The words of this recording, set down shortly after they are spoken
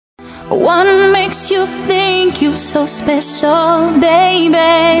What makes you think you're so special,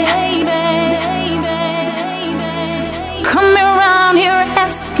 baby? Come around here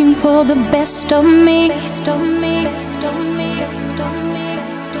asking for the best of me.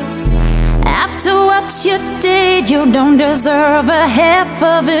 After what you did, you don't deserve a half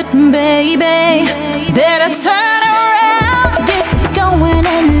of it, baby. Better turn around, get going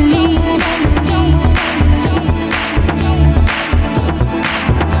and leave.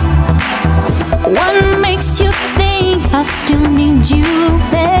 What makes you think I still need you,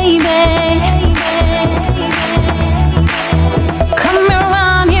 baby? Come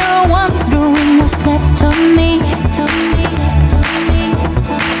around here wondering what's left of me.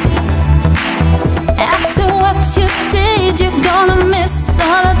 After what you did, you're gonna miss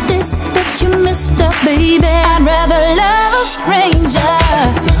all of this, but you missed up, baby. I'd rather love a stranger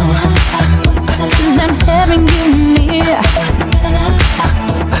than having you near.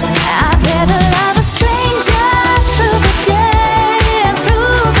 I'd rather love a stranger through the day and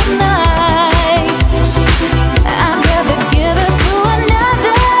through the night. I'd rather give it to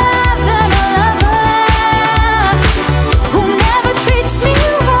another than a lover who never treats me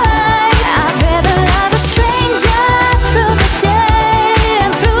right. I'd rather love a stranger through the day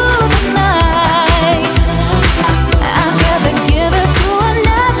and through the night. I'd rather give it to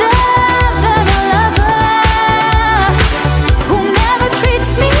another than a lover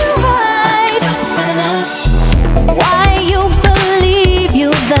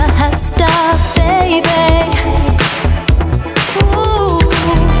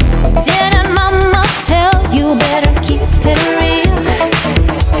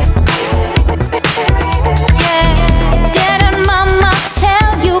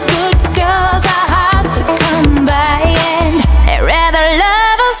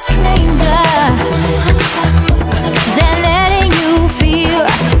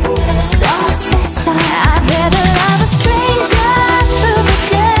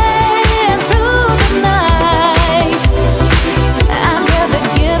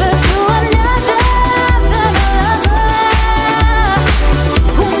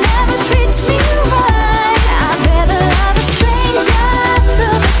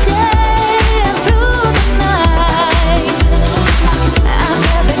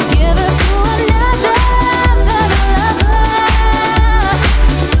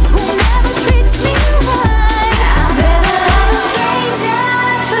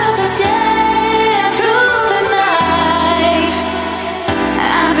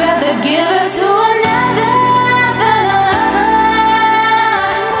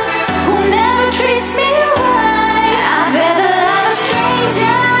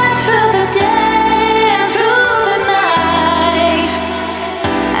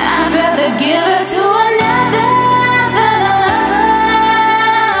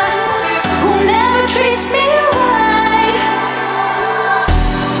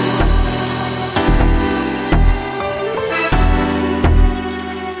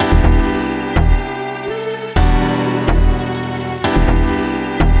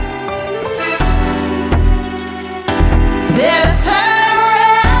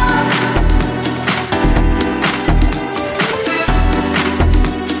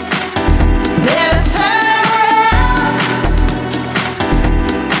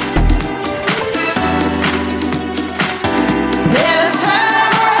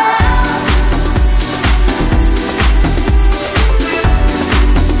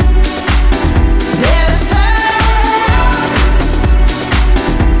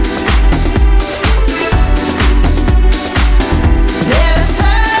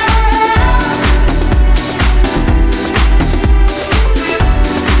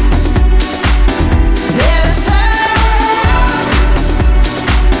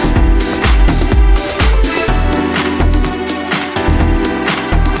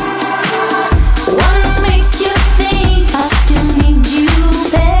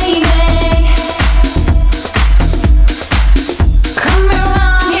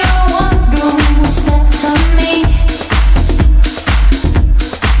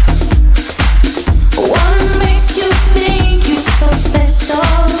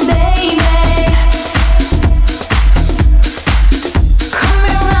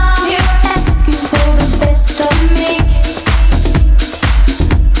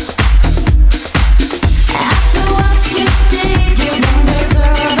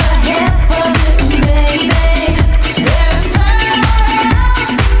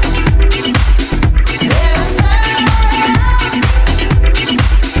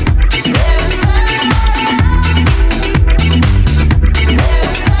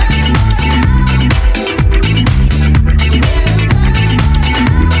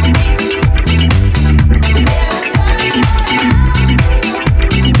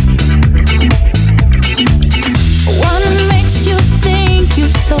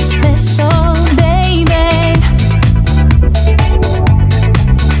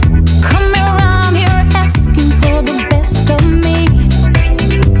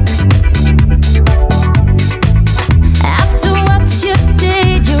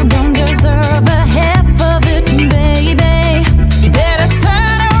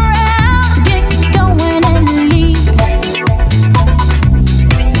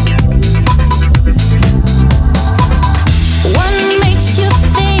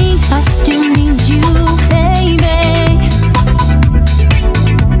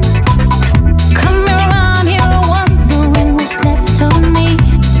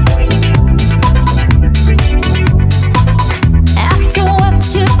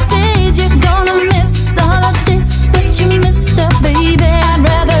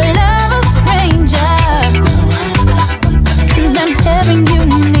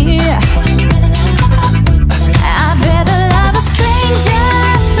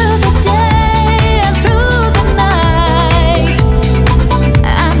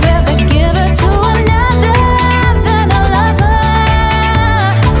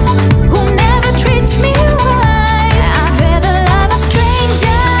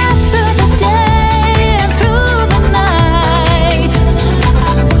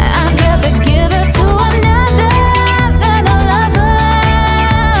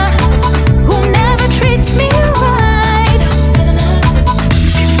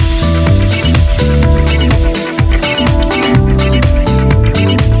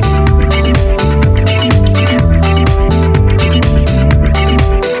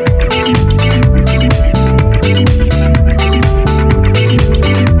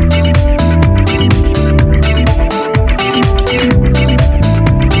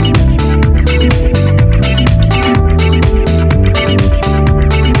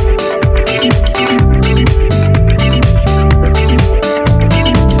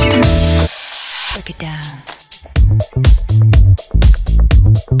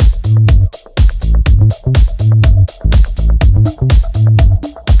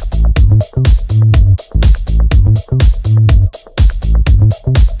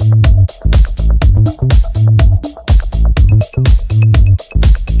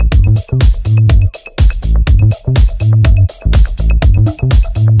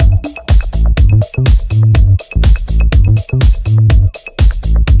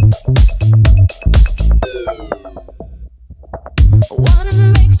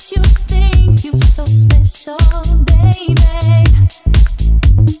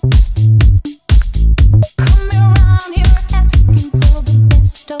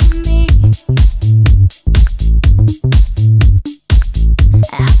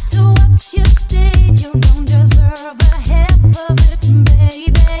you